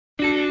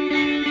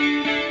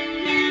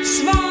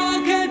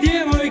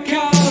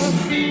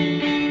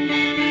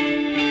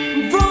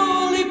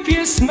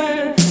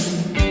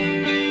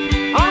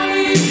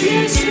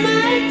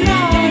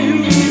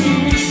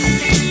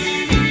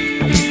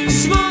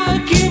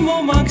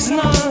momak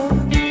zna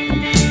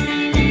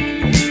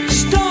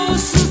što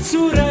su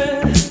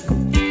cure,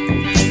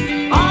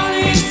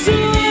 ali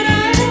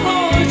cure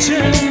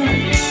hoće.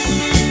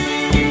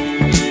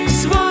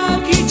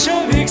 Svaki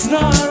čovjek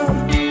zna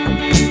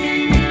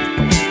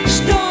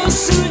što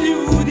su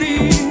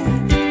ljudi,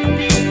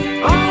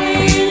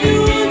 ali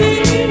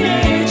ljudi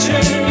neće.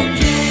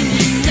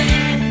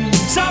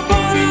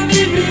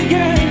 Zaboravi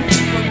brige,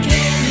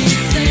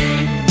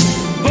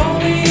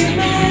 voli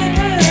me.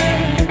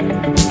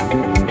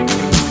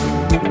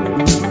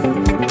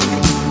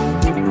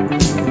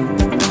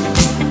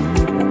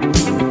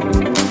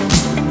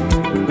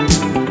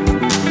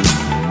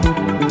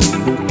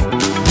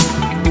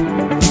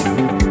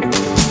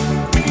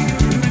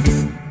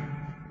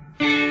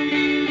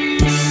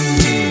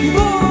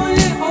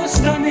 Bolje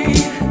ostani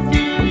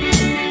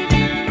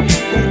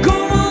u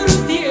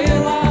govoru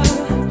tijela,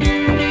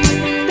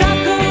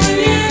 tako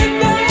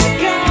lijepa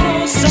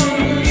kao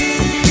san.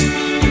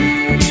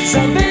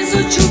 Za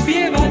vezu ću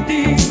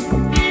pjevati,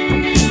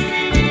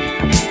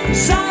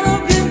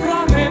 zarobljen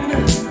plamen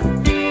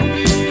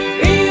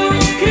i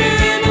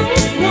okrenut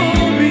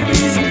novi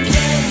list.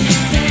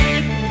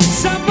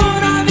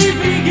 Zaboravi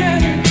brige,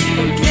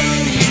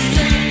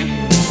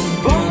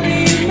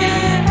 voli me.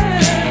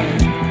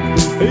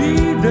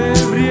 Ide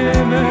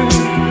vrijeme,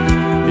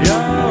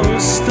 ja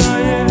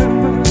ostajem.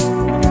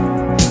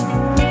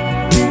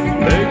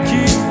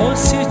 Neki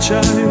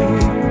osjećaj,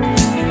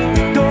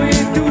 to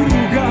je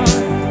tuga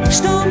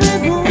što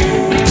me budi.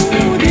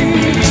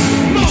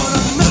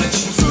 Moram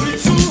naći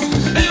curicu,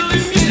 ili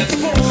mi je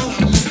spol.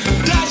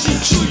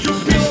 Tražit ću ju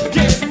bilo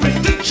gdje,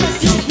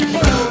 pretrčat ju u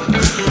bol.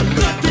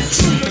 Pratit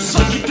ću ju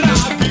svaki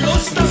trag i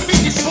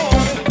ostaviti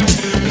svoj.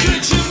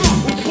 Krećemo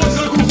u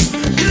podlogu,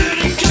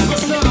 kreni kako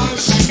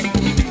znaš.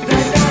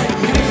 Daj, daj,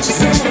 kreće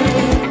se.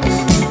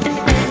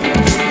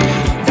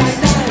 Daj,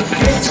 daj,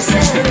 kreće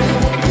se.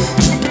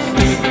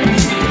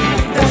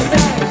 Daj,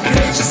 daj,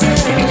 kreće se.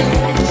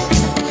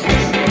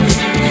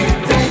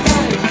 Daj,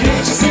 daj,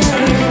 kreće se.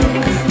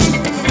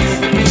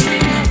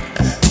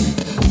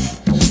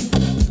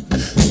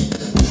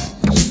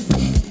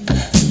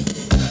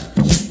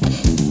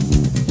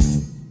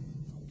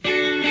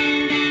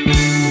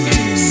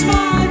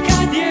 Svaka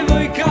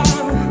djevojka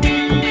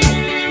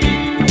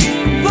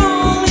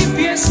voli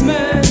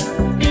pjesme,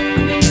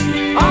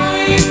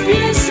 ali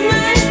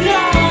pjesme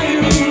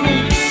traju.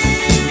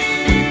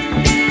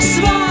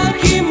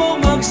 Svaki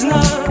momak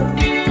zna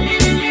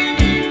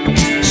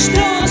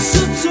što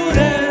su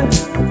cure,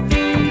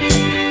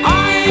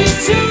 ali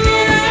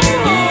cure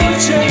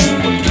hoće.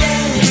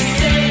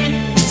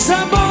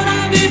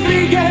 Zaboravi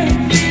brige,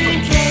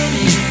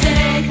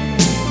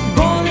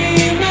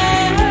 voli me.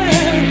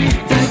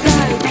 Daj,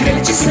 daj,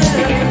 kreće se.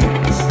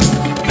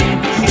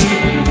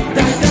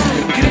 Daj, daj,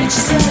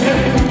 kreće se.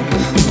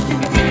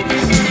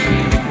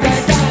 Daj,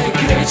 daj,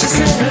 kreće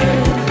se.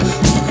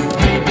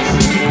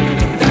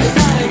 Daj,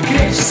 daj,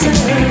 kreće se.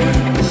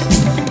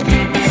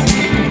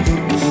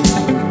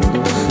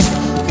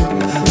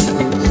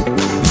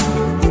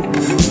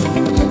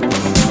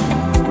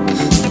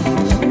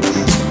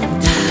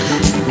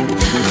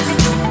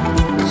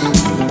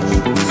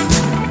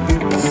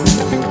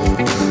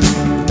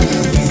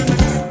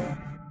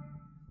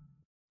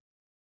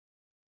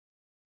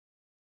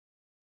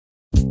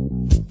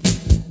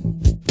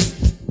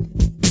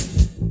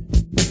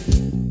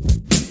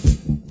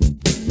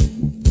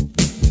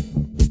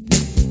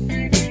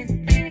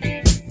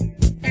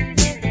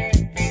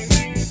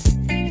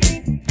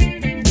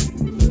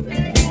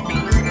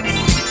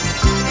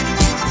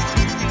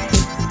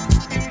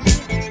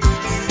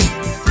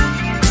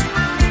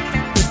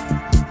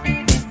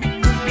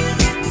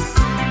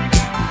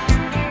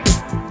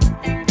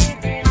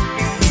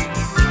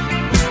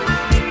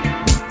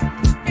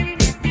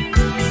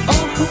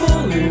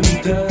 Volim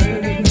te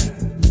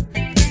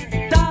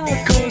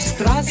tako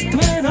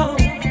strastveno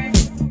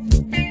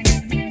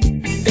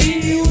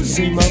i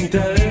uzimam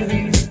te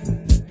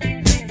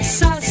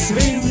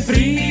sasvim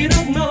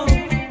prirodno.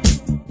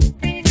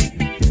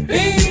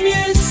 I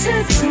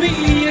mjesec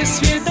mi je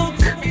svjedok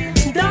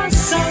da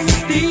sam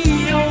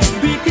htio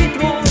biti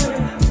tvoj,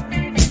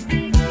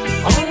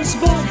 ali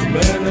zbog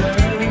mene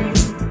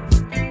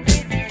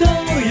to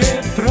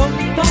je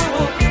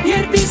propalo,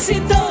 jer ti si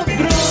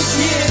dobro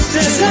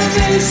dijete. Za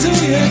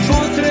vezu je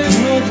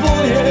potrebno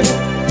dvoje,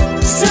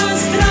 za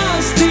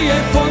strasti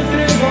je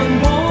potreban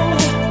bol.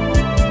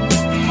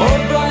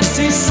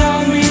 Oblaci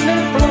sami ne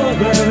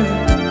plove,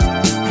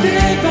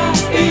 treba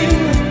im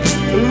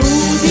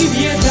ludi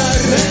vjetar.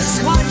 Ne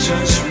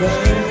shvaćaš me,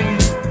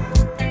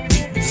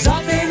 za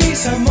te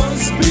nisam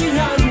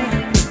ozbiljan.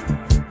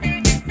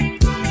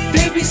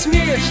 Tebi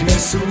smiješne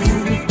su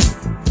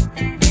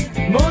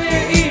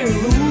moje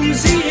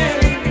iluzije,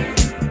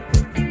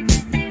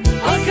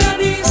 a kad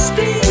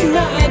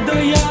istina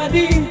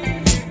dojadi,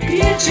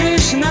 gdje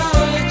ćeš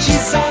naći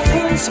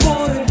zaklon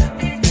svoj?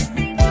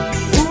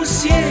 U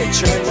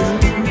sjećanju,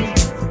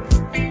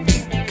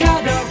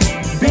 kada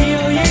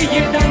bio je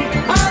jedan,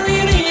 ali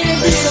nije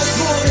bio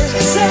tvoj.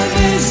 Za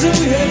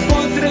vezu je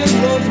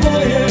potrebno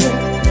dvoje,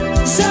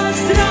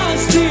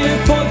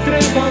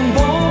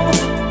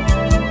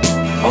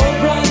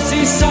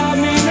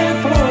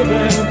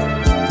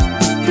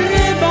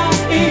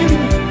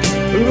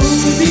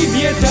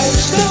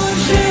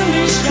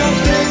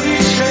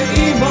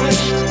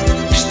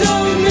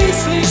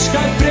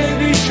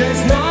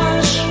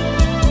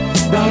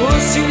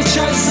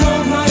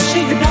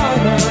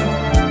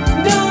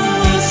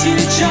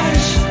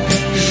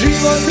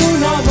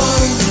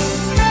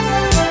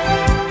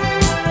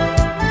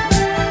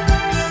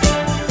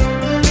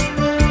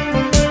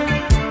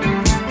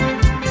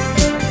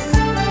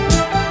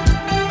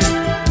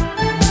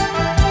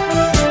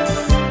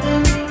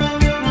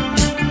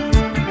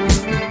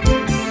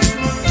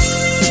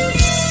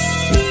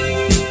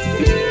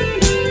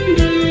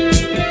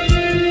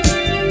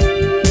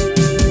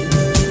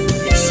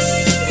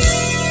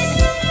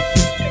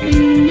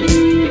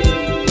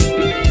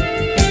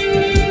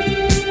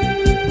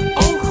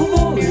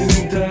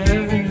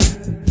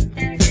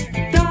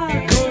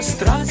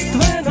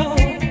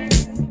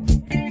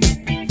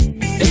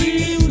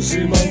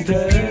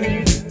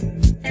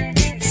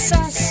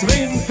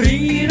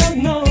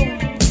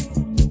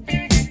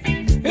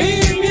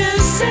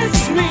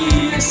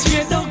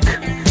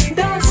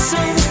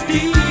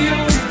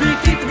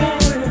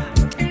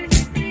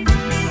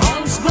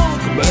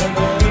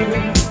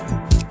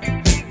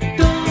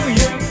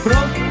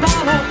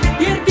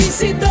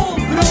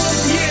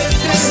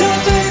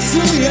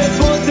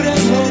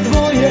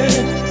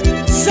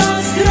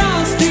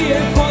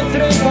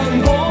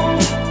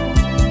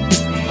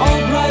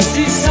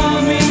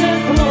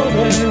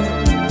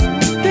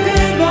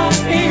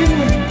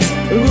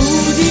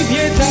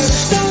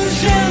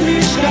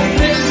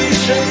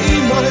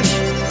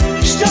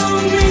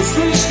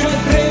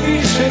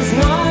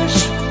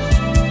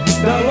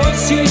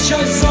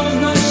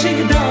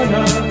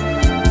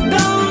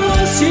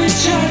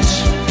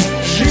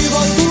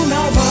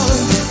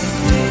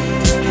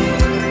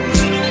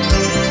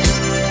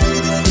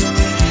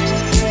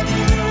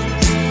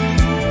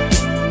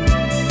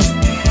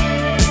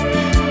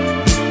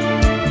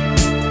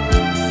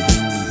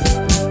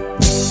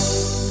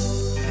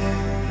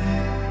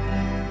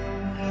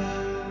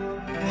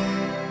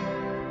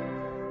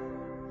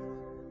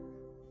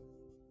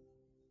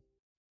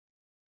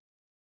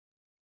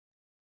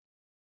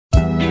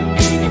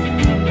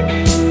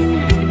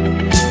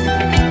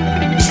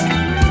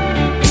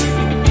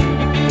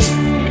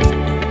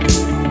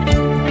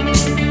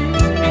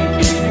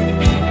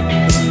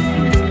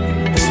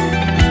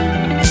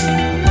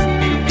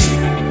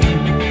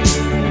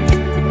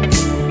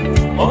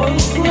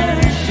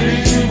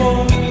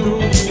 Odklešimo tu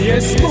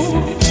pjesmu,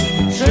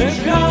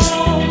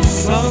 čekao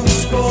sam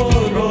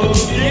skoro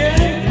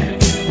vijek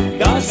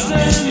da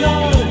se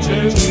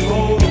nađem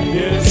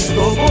ovdje s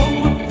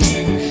tobom,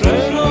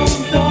 ženom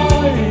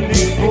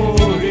tajni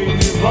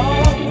poriva,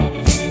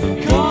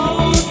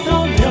 kao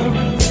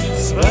tamjan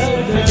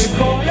svete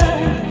koje,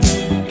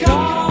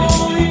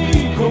 kao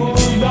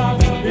ikona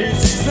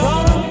iz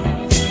sna,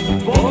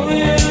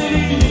 tvoje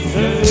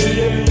lice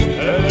je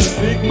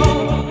enigma,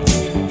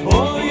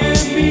 tvoje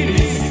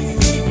miris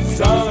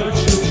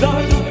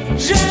začudan,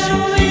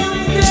 želim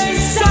te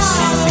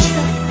sam.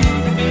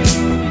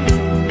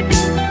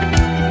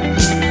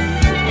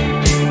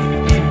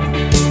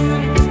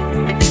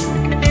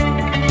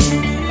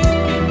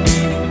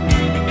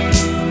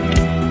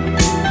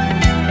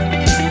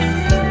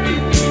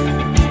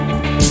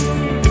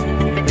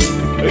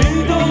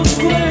 I dok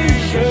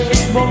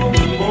plešemo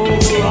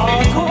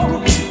polako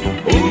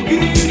u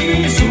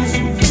gimizu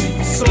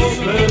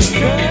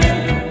soberke,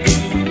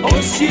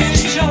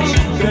 osjećam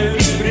te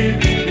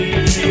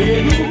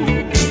pripijenu,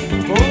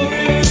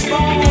 tvoje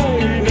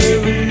bajne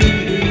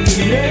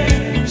linije,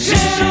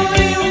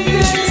 želim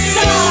te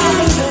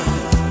sam.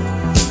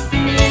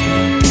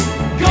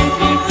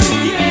 Govor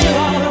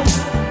tijela,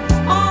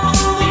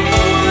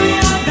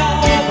 oluja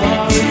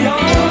davaja,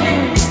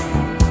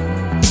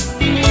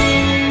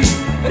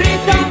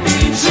 ritam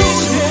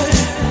žulje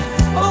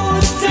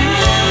u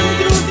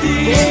centru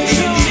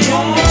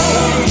tiša.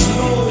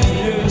 Javno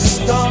je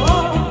stala,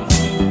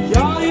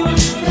 ja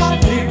još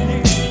pratim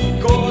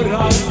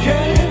korake,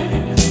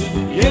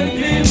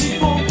 jednim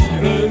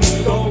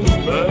pokretom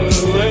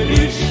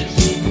veleniš,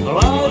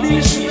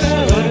 hladiš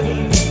mele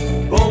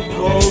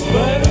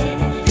bokove,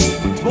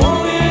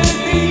 tvoje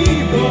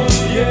divno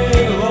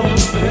tijelo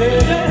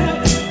prede,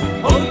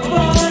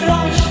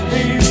 otvaraš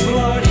mi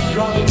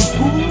vlažan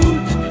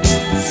put,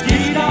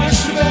 skidaš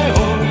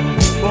veo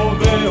po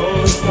veo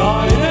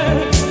tajne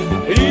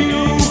i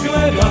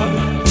ugledam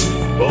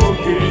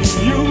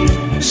boginju,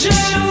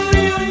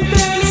 želim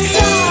te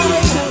sam.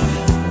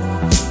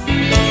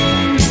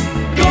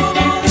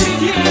 Govor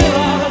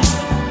tijela,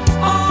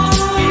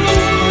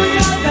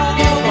 oluja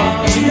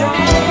davaja,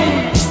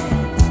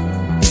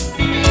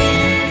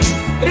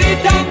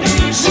 ritam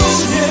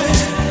žulje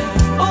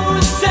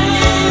u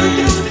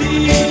centru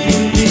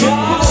tiša.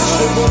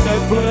 Možemo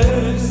taj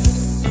ples,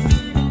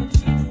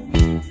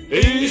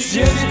 i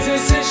sjenice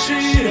se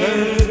šire,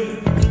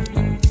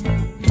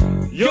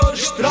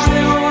 još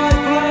traje ovaj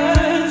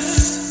ples,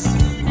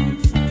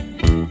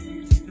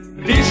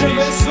 diže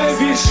me sve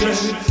više,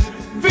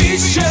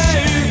 više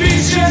i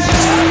više.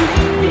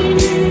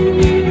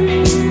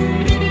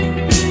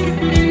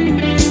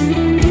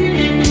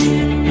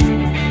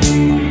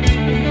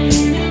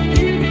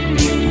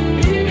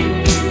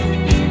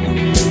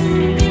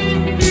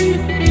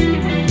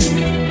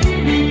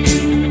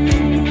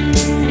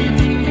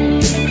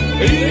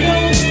 I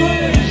dok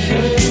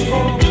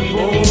plešemo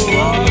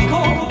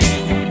polako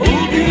u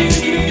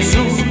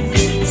gimizu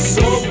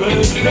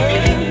soberke,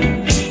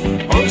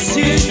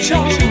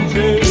 osjećam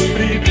te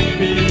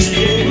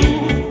pripijenu,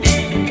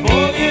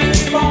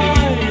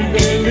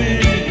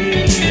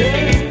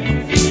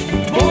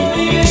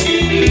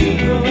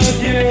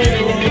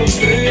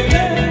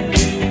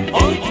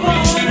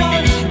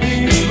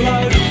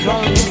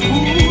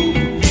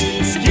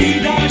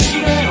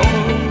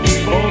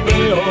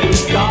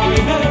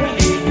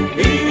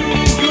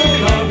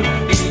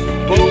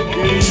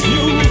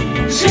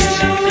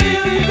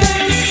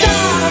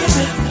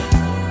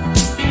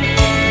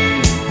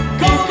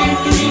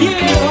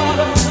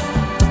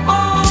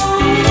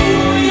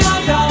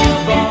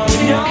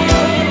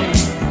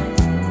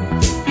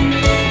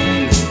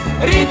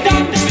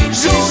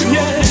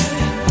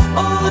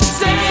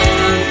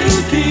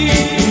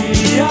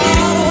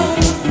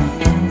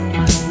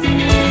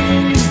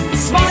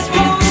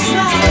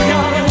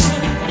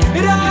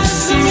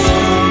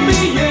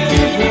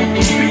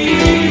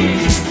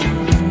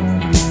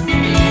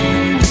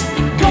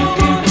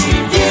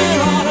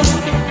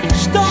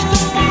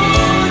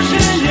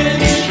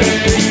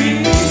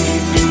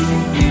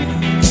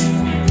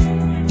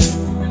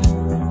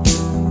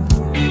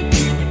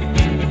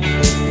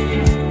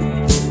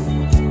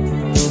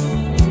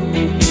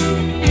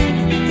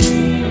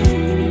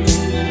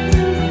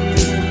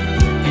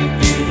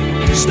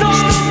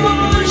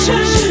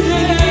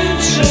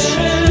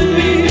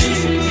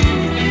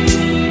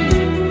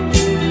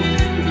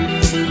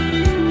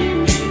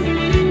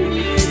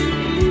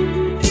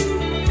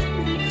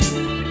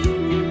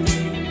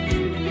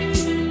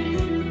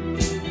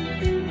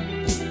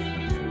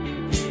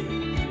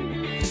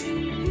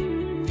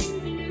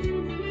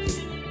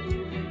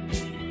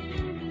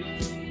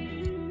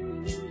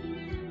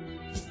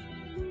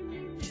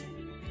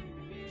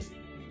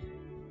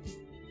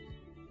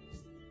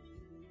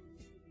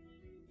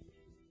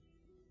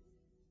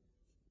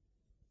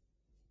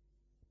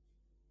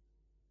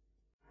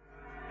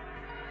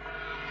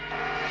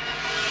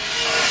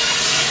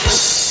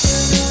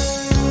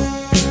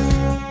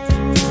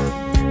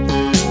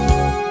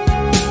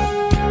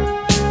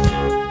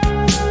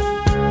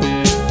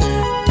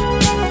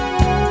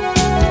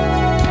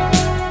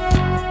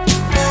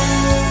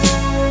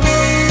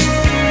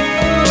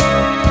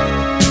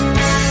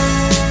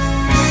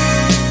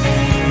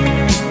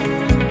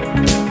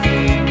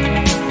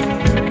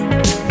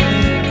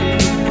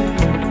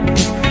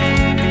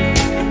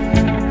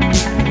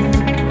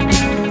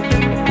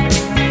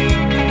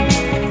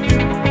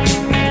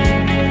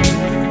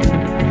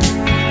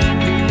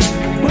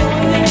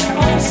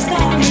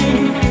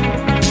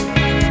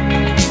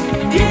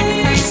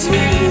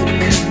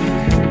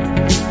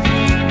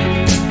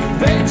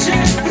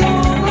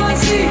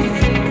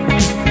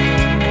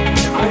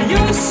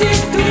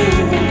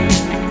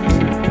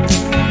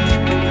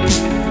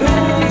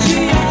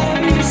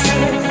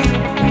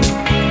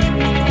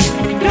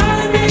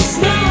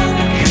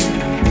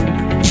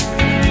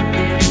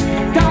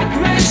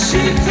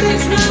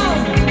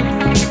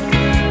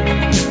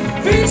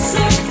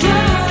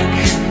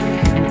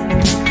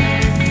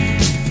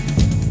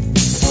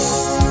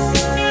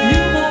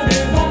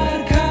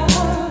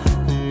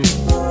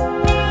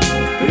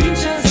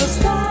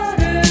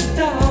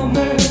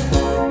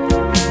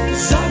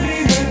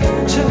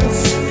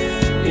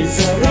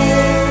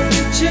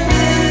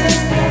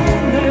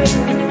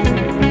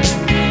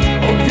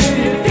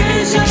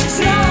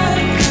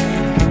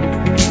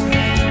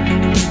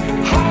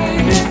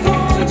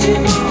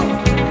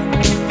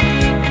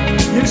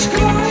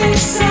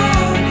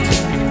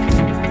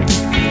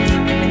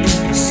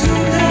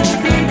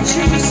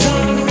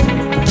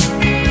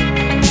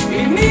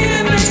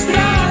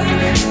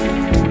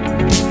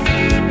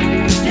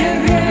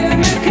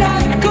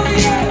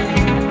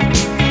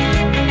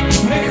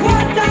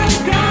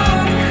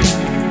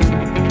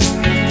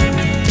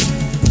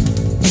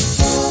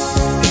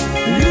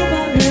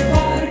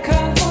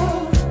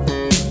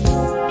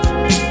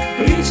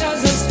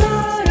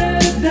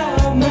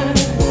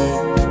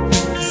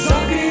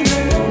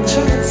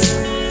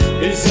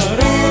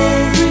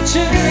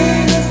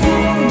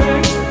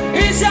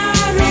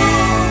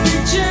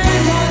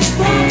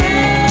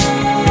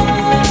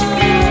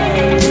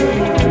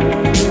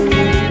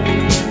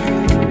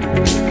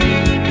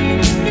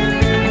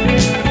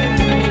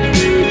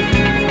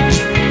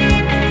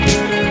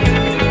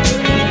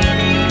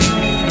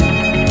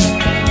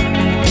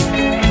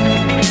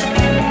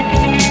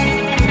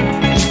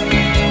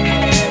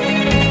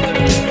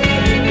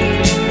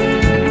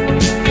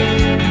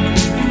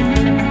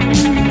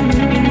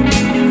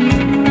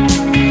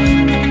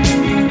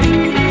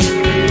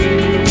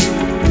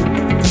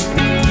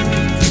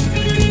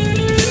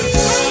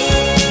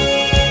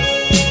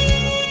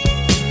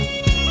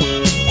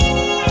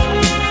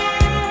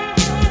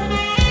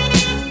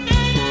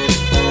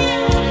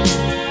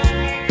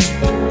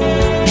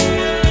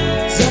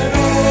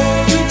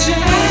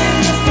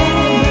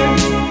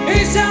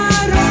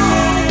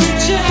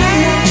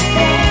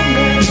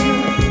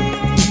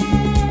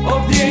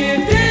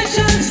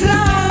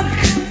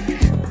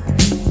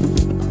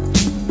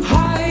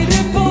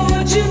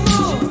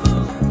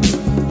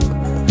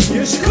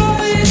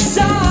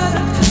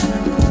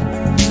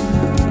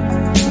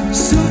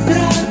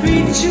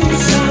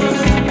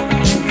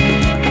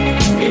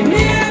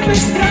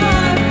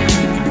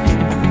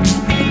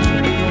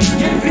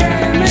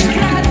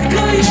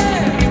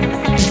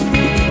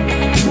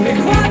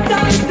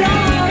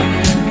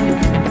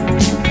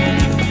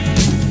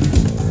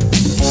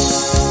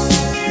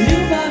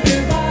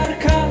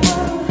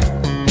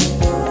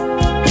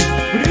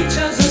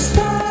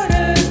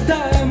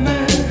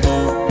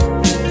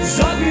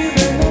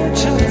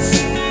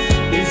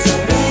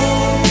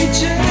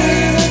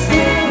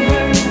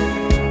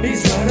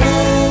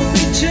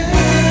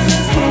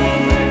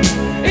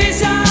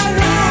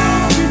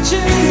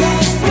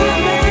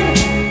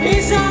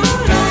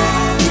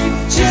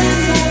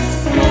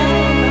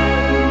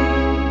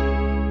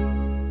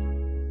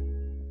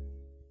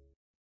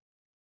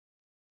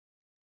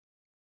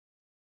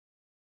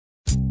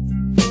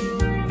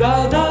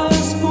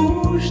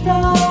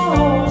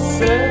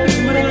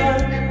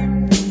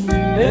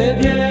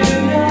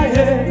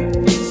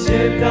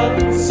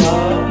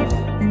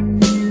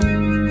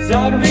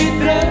 zar mi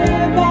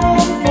treba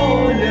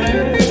bolje?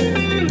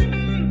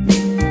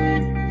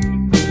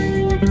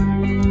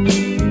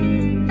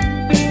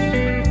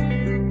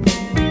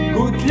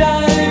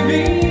 Gutljaj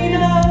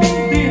vina,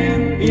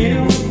 dim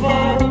il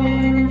dva,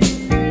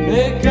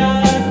 neka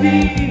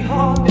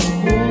diha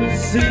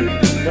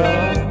muzika.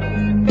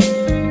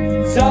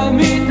 Zar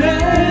mi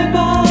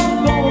treba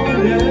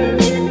bolje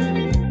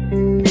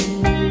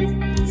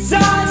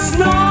za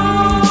snove?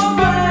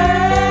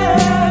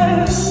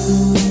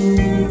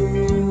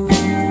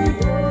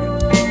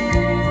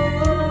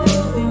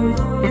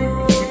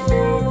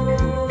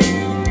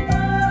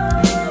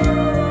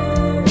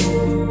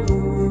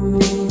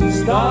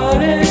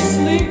 Stare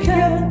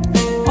slike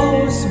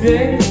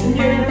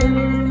osvjetnje,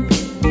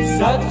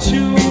 sad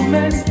ću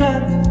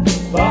nestat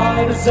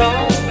bar za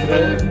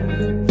tren.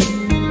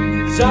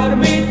 Zar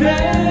mi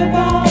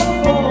treba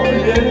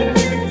bolje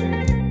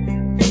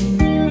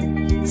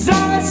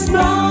za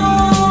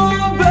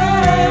snove?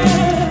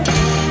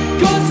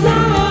 Ko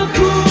zna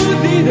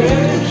kud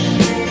ideš,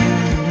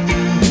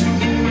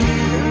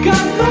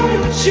 kad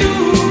noću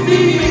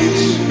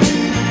vidiš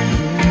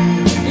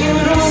il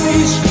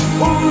roviš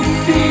u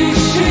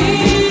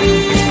tišinu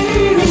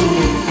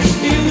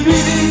il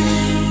vidiš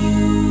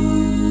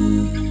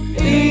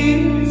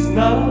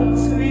iznad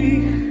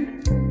svih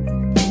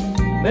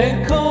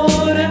neko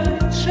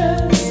reče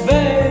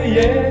sve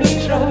je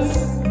čas,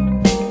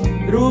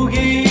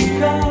 drugi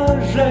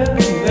kaže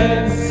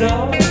ne za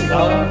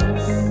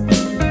nas.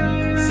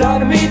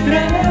 Zar mi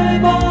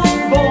treba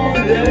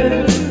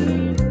bolje?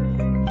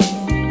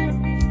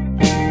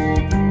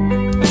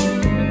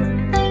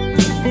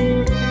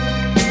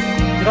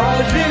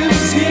 Tražim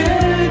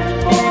svijet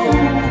po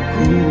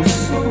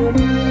ukusu,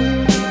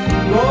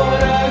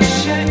 gorak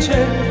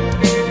šećer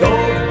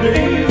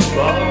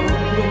dobivam.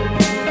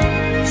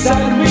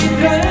 Zar mi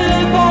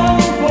treba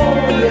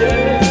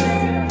bolje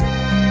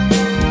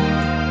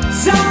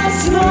za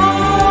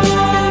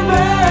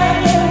snove?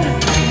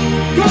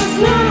 Ko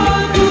zna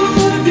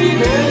kud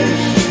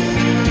ideš,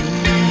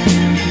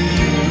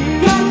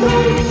 kad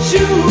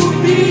noću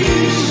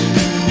vidiš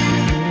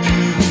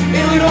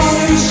il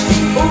roviš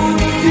u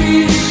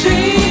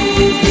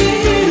tišinu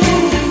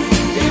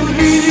il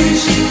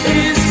vidiš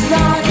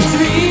iznad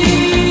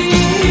svih.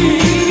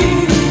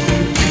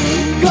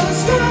 Ko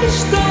zna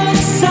što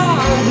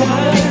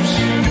sanjaš,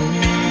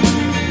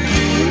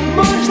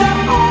 možda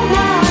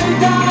onaj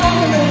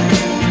dan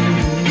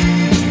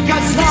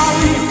kad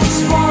znali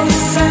smo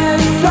se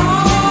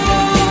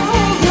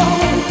dobro,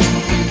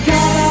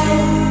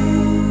 kada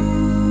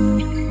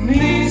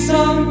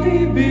nisam ti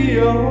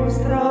bio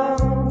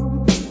zdrav.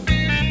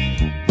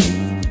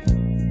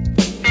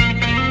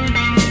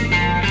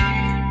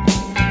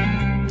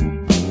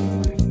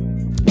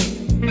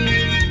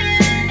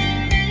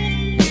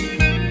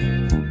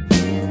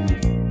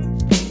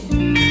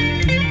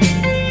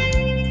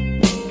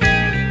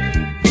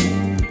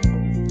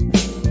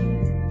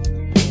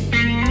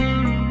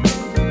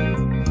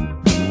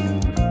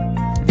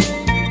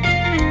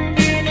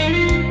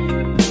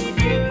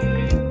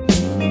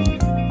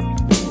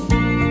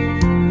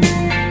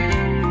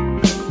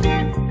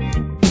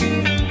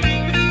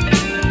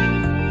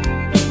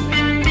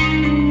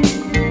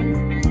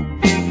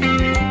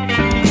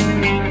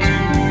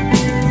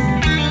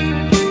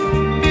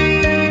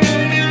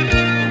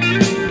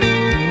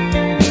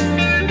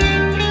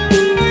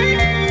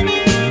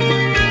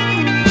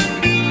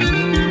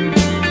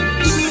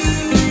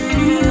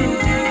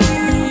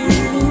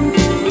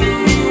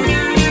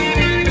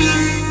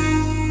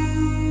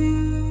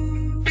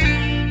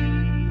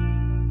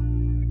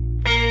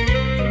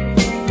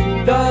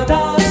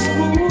 Tada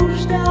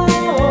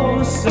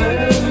spuštao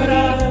se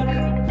mrak,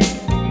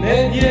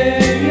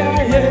 nedjelja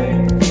je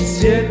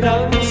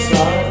svjetan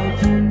sad.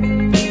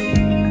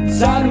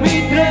 Zar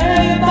mi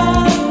treba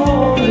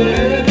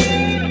bolje?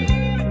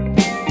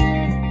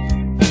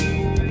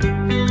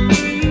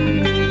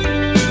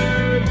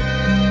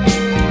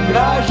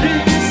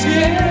 Tražim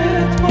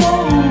svijet po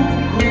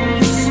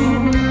ukusu,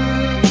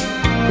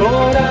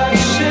 gorak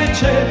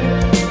šećer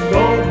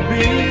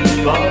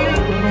dobivam.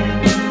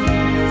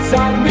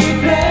 Zar mi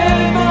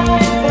treba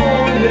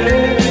bolje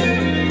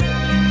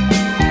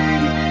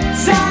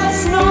za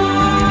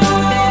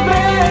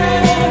snove?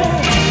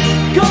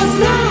 Ko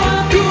zna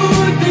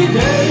kud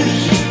ideš,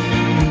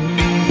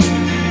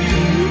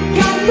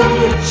 kad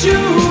noću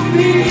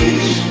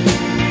vidiš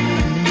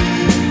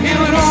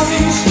il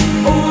roviš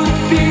u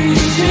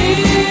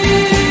tišinu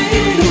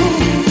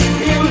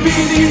il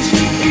vidiš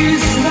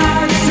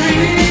iznad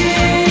svih.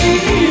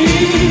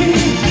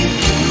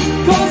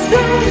 Ko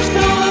zna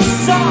što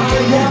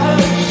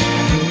sanjaš,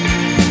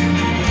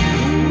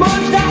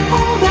 možda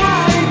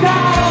onaj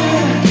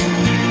dan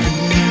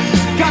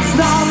kad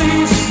znali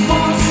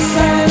smo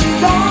se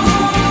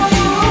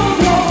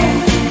dobro,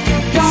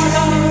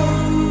 kada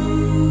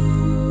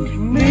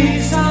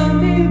nisam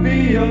ni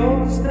bio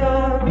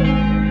zdrav,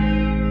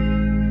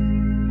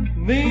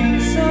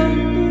 nisam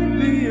ni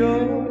bio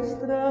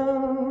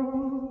zdrav.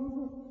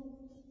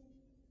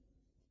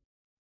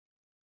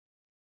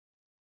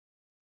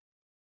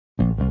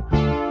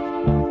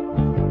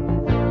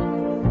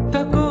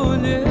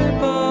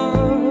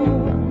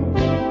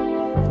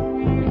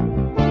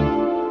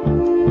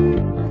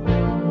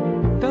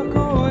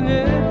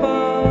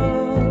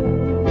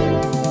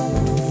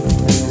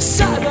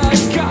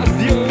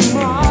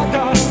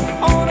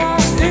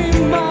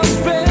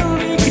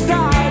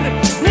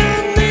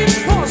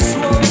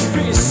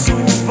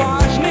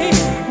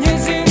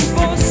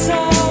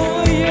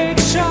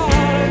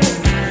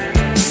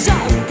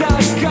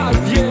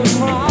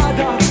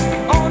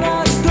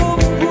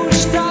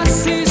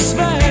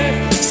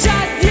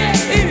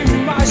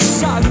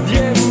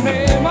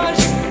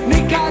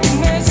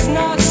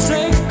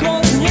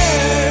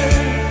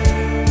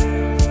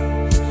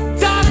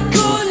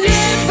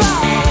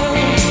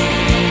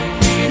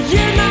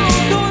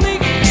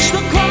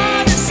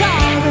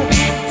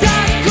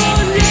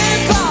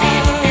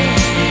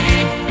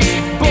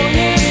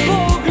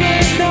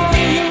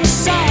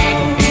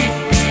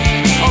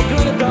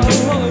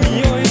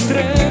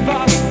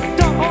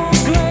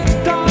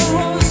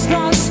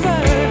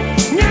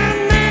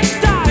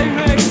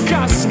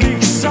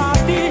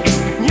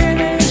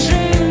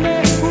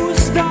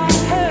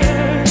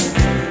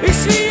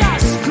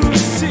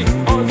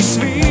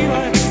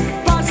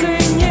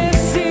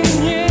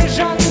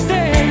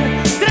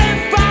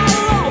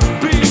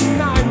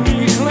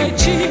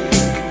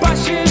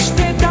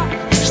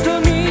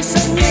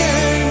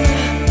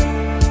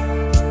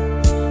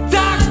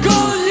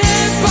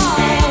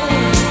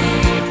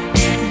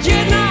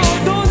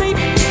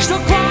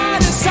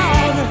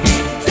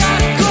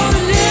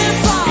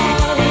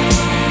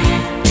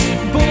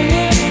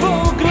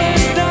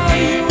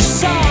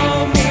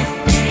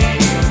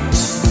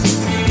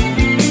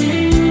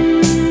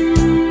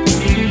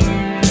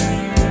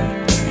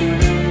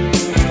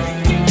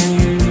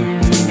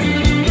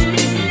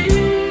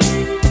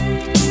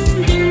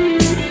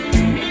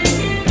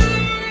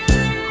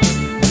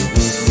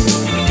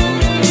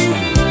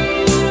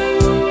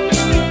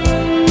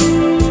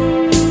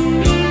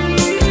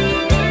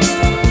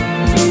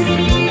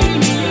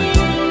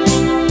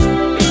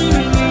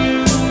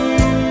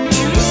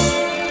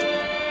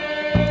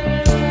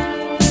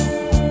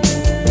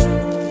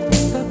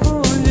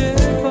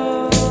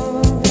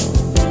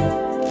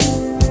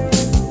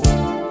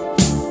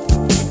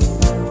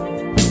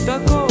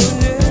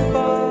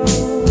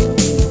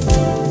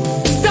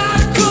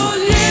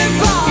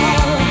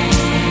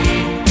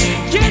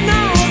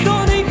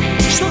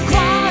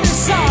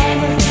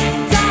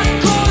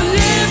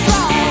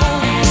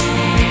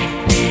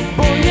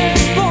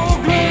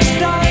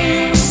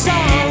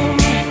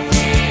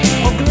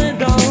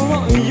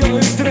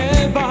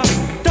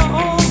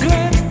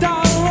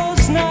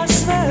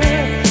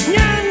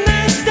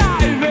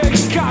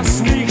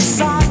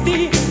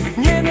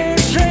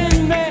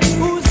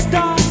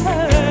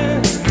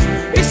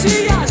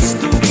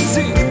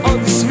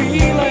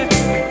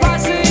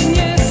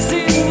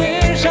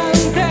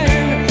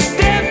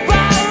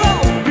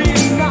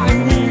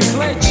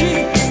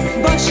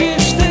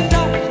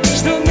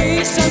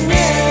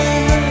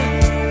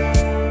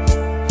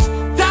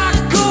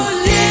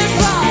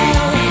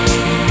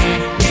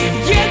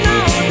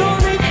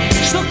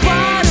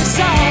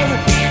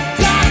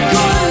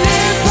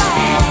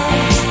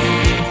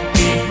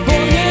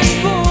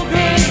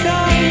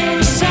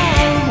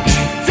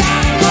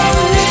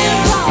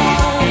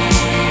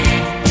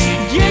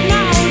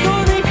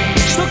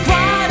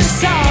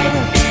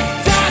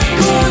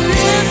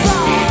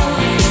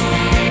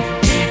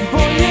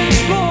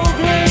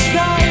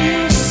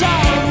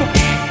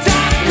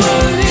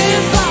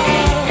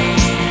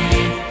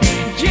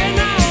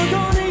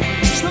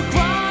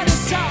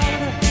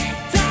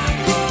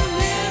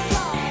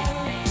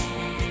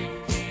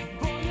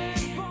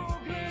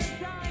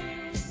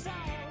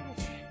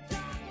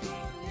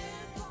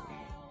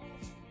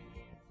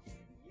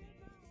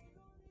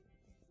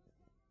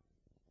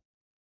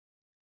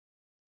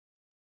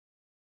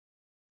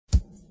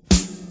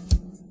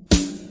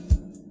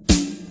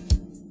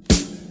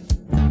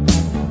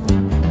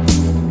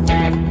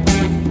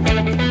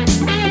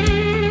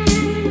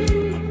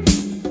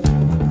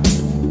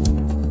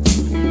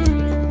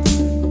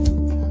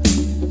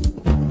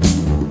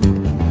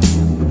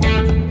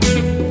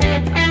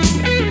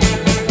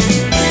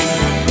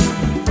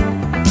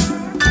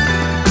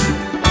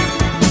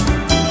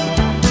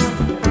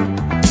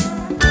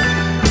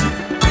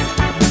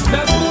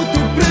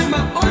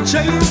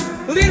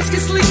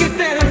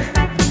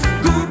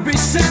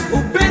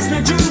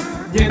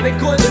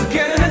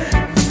 koljevke.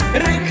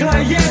 Rekla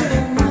je,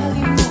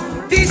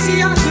 ti si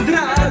jako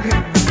drag,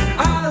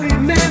 ali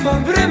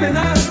nemam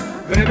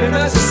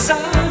vremena za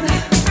san.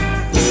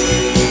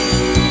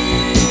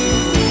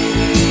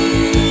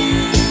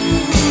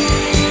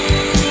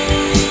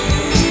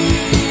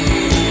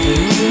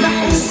 Na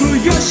uglu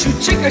još ju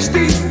čekaš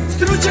ti,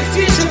 stručak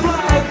cvijeća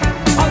blag,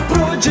 a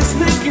prođe s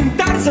nekim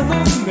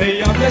Tarzanom, ne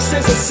javlja se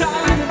za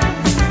san.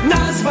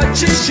 Nazvat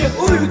ćeš je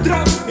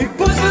ujutro i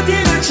pozvat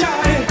je na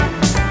čaj,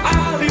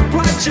 ali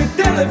plaće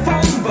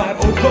telefon, bar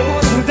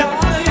odgovor mu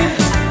daje.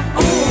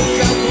 O,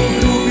 kako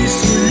grubi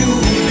su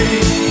ljudi,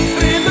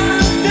 prema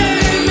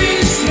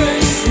tebi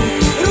sve su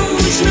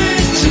ružne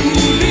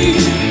čudi.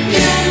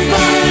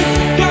 Pjevaj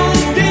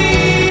kad ti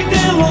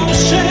ide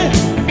loše,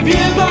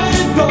 pjevaj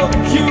dok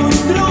ju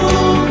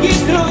drugi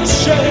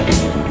troše.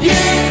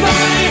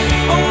 Pjevaj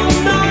o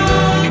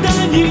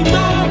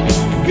nadanjima,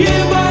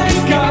 pjevaj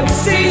kad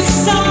si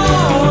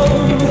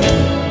sam.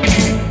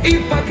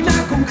 Ipak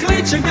nakon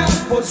klečenja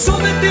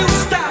pozove te u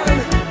stan,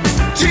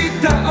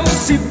 čitao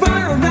si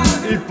barona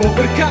i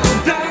pobrkao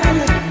dan.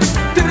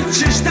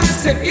 Trčiš da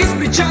se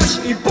ispričaš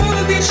i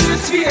ponudiš na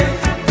svijet,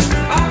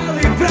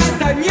 ali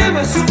vrata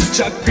njema su,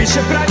 čak piše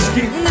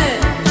bratski ne.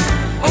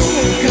 O,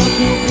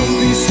 kako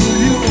grubi su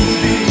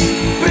ljudi,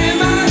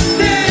 prema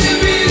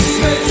tebi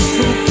sve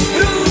su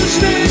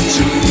ružne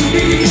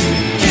čudi.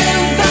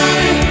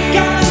 Pjevaj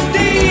kad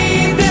ti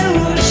ide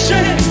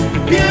loše,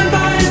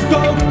 pjevaj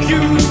dok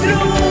ju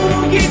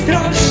drugi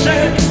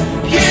troše.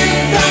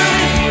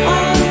 Pjevaj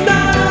o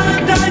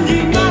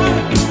nadanjima,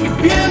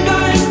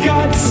 pjevaj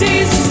kad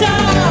si sam.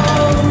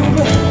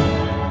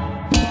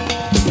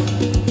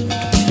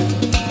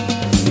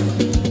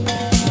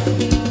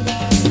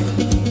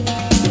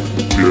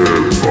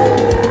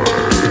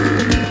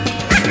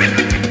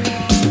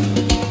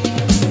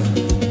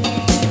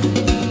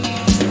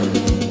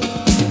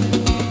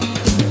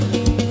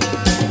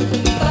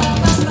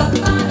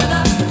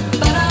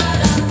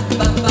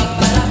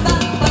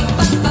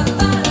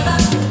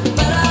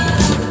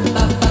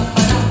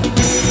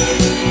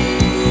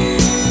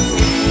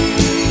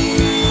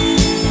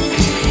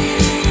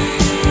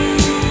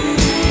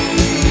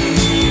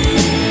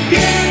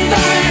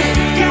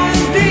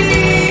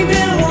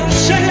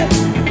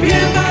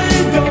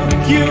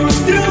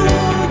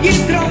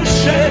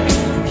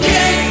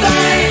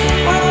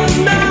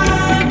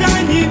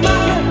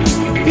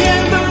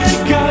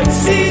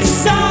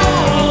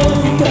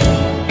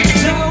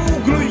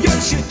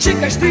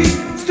 Čekaš ti,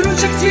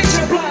 stručak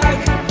cvijeća blag,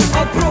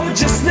 a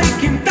prođe s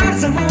nekim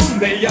Tarzanom,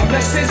 ne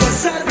javlja se za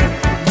sad.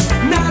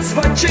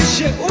 Nazvat ćeš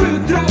je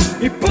ujutro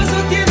i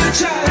pozvat je na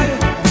čaj,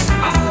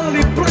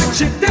 ali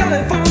plaće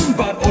telefon,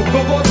 bar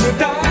odgovor mu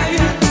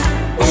daje.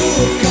 O,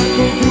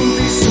 kako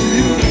grubi su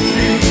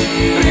ljudi,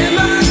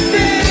 prema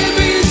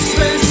tebi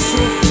sve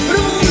su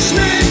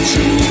ružne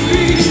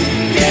čudi.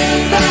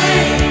 Pjevaj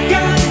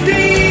kad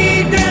ti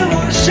ide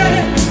loše,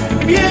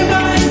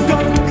 pjevaj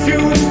dok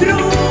ju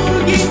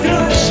drugi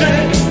troše.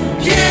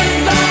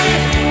 Pjevaj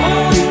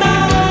o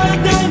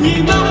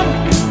nadanjima,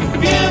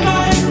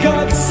 pjevaj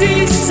kad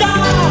si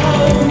sam.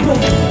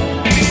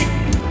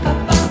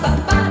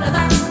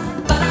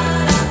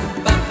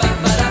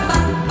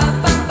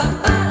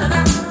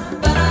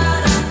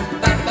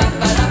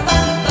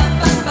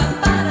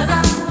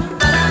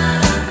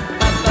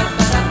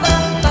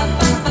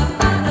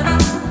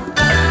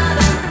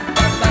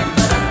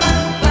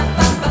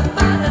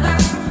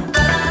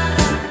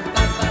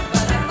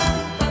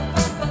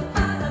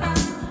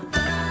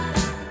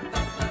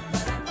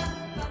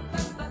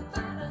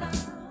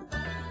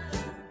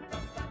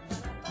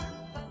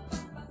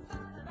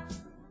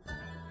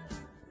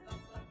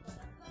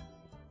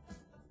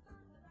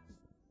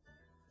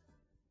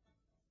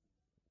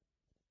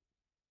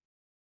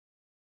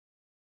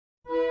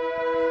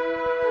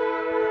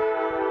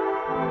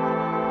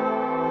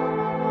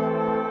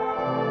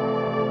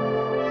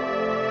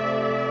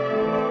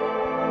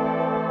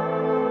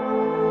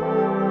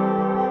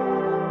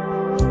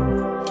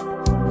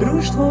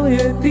 Društvo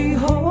je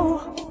tiho,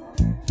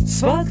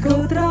 svatko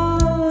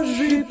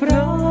traži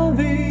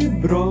pravi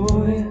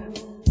broj.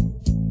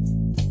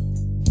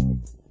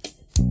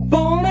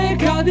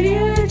 Ponekad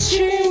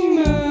riječi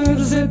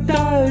mrze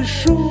taj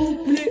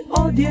šuplji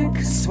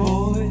odjek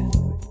svoj.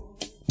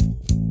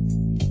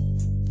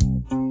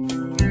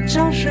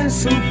 Čaše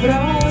su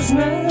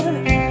prazne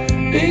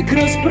i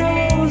kroz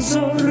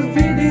prozor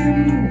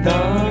vidim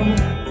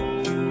dan.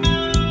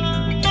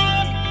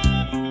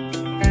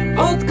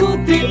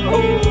 Otkud ti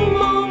u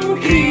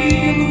mom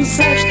krilu,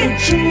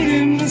 zašto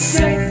čudim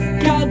se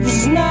kad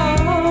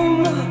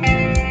znam?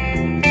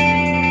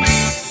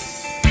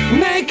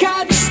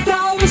 Nekad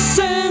stav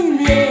se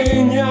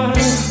mijenja,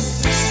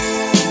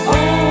 o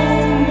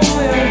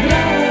moja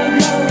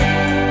draga,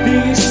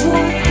 ti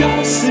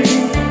slatka si,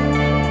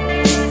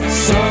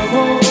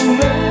 samo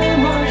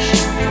nemaš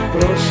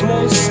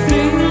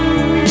prošlosti.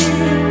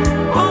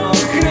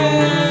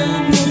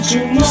 Okrenut ću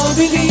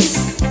novi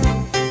list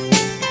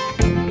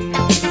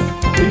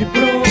i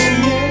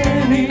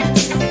promijenit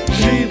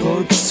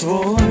život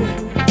svoj.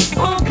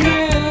 Okrenut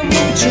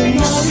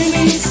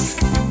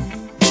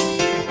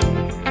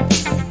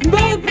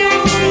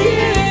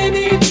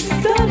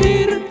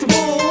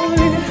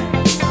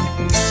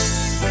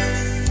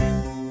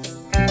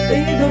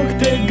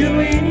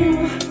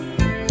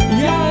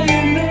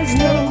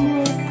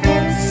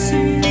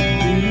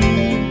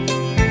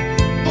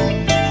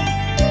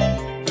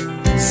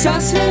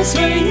Sasvim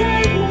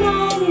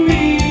svejedno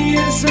mi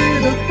je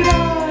sve dok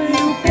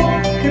traju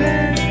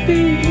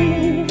pokreti.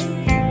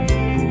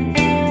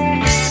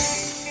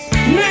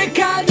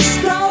 Nekad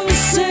stav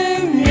se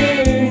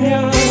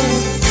mijenja,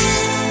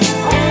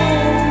 o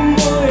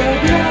moja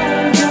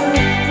draga,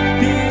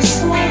 ti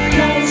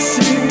slatka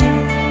si,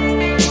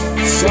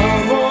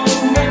 samo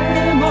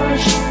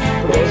nemaš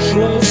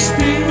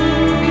prošlosti.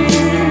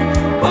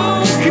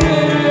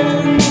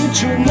 Okrenut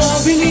ću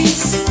novi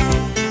list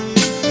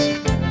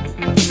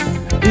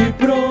i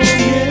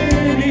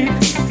promijenit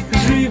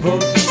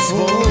život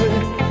svoj.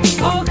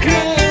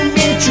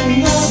 Okrenut ću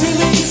novi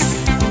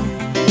list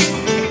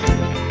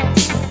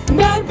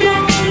da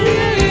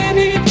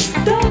promijenit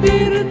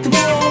dodir tvoj.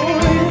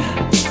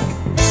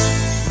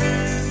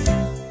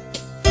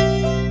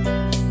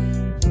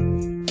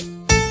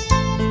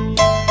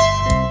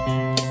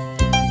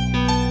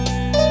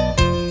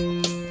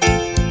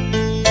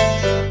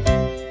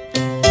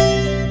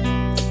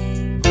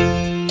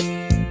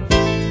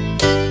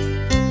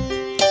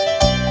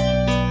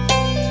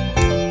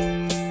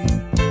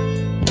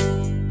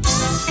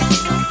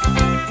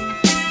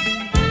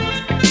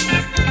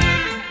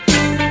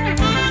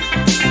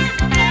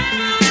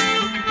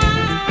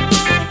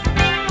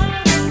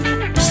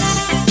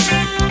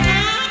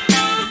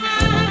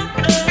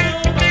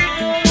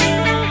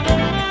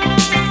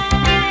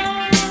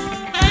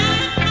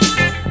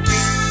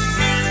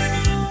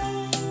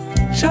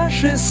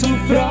 Čaše su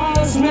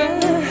prazne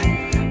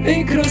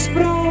i kroz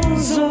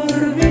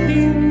prozor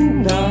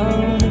vidim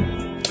dan.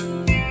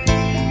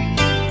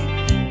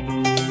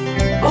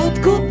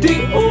 Otkud ti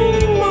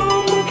u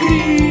mom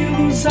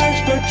krilu,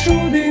 zašto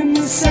čudim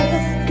se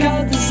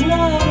kad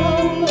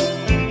znam?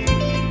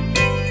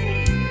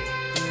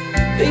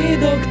 I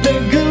dok te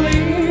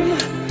glim,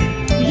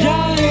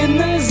 ja i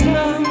ne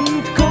znam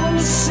tko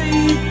si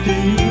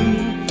ti.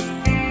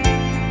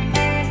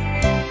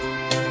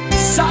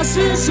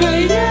 Sasvim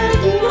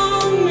svejedno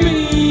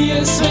mi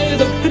je sve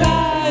dok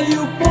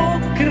traju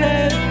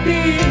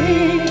pokreti.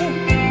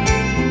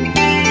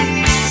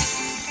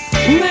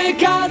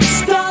 Nekad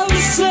stav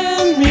se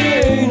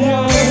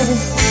mijenja,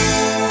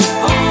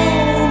 o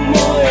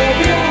moja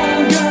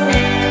draga,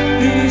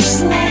 ti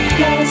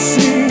slatka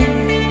si,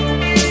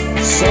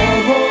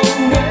 samo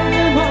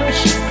nemaš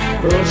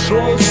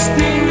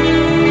prošlosti.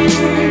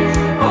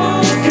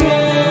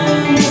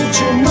 Okrenut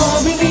ću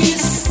novi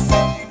list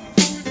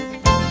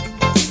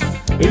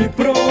i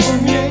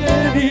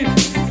promijenit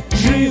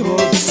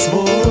život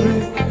svoj.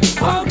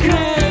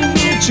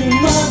 Okrenut ću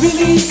novi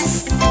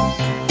list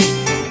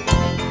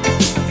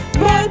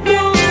da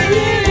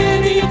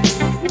promijenit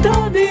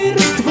dodir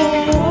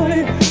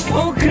tvoj.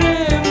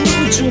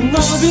 Okrenut ću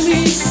novi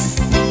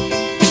list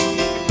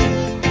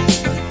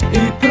i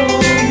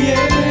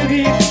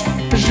promijenit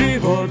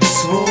život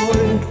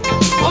svoj.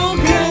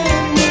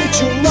 Okrenut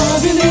ću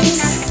novi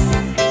list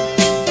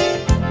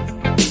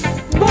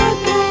da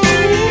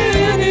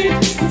promijenit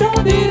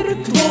dodir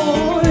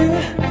tvoj.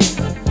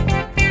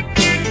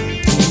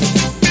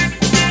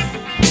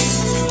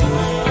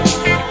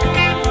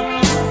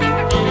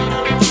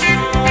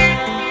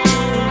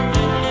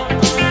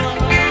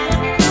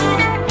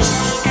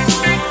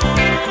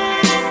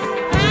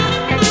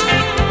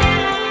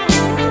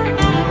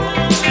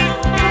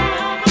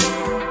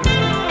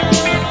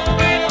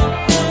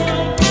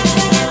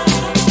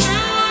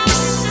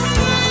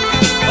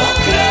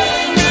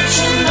 Okrenut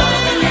ću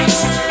novi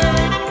list,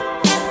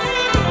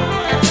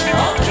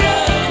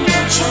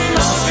 okrenut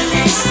ću novi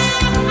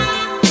list,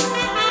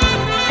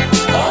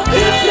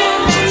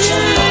 okrenut ću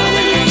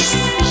novi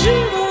list,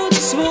 život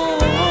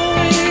svoj.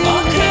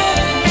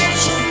 Okrenut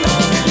ću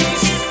novi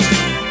list,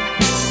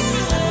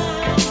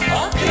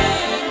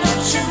 okrenut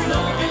ću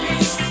novi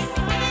list, okrenut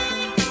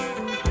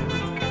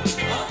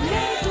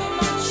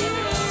ću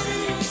novi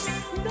list,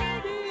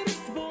 dodir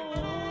tvoj.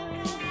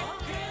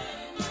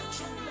 Okrenut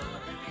ću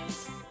novi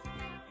list.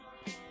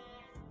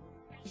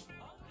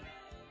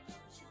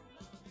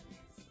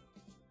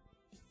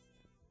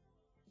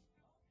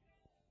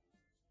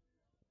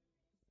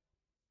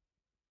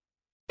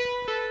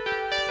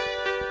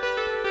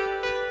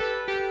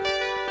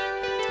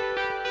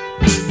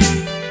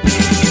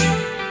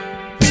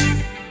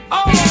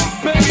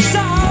 Opet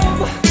sam,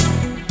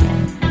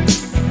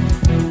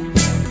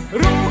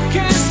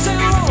 ruke se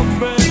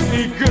lome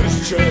i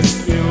grče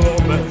i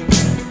lome.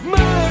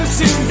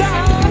 Mrzim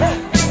dan,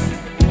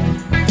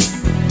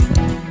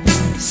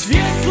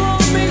 svjetlo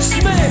mi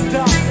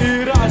smeta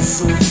i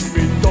razum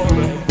mi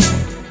tone.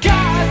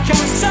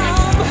 Kakav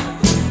sam,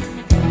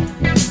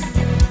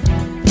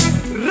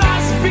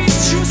 razbit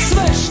ću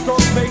sve što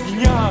me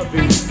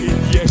gnjavi i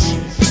tješi.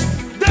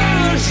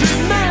 Drži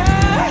me,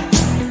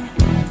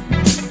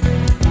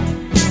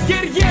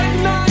 jer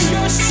jedna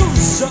još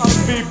suza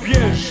mi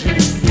bježi i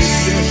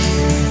bježi.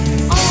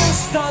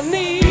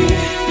 Ostani,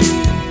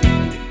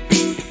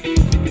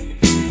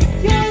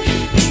 još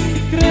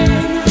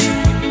tren,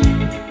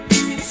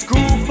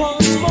 skupo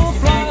smo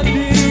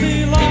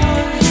platili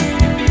laž,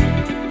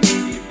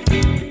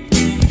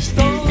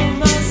 što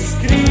nas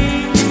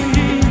skriva.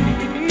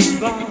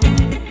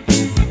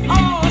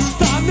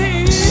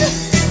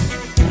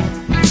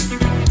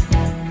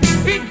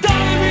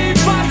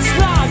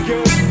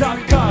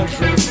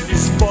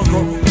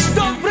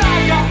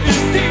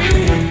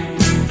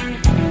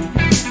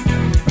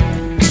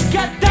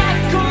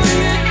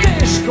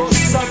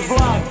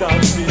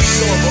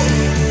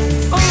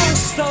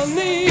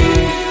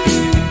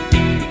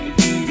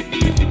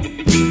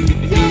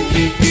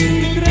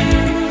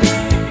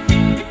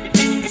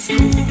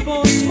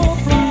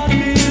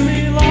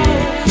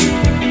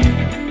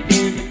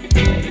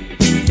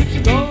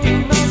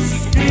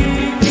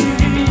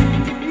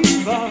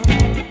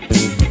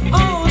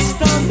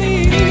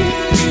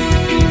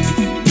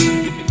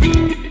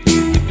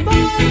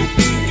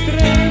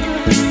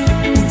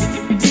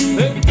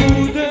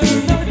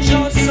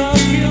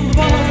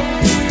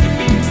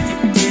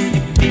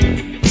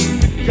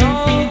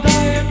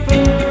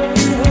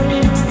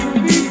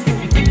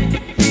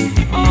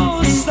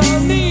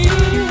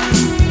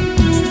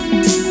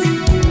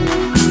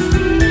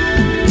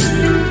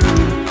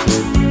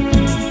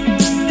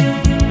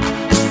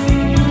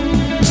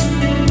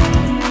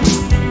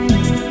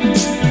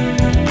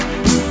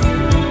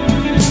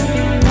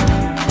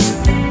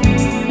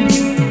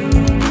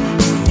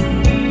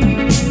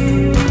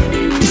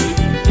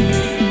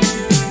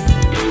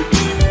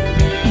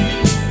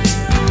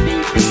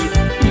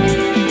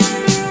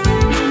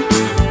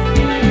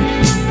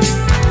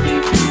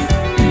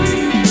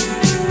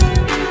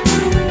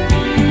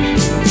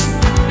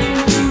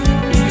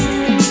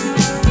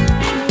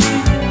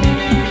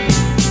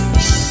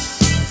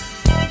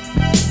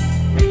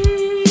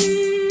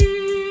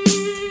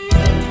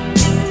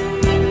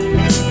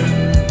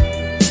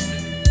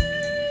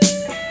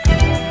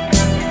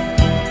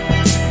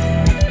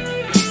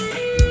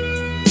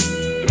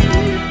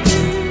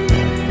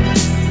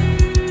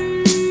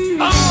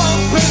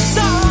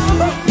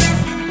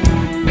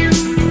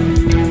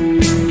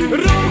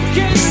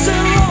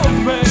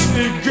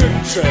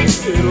 tuče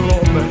i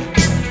lome.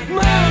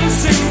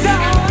 Mrzim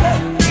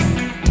dan,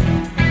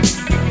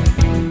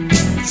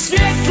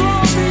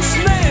 svjetlo mi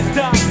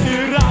smeta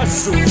i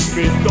razum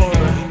mi dole.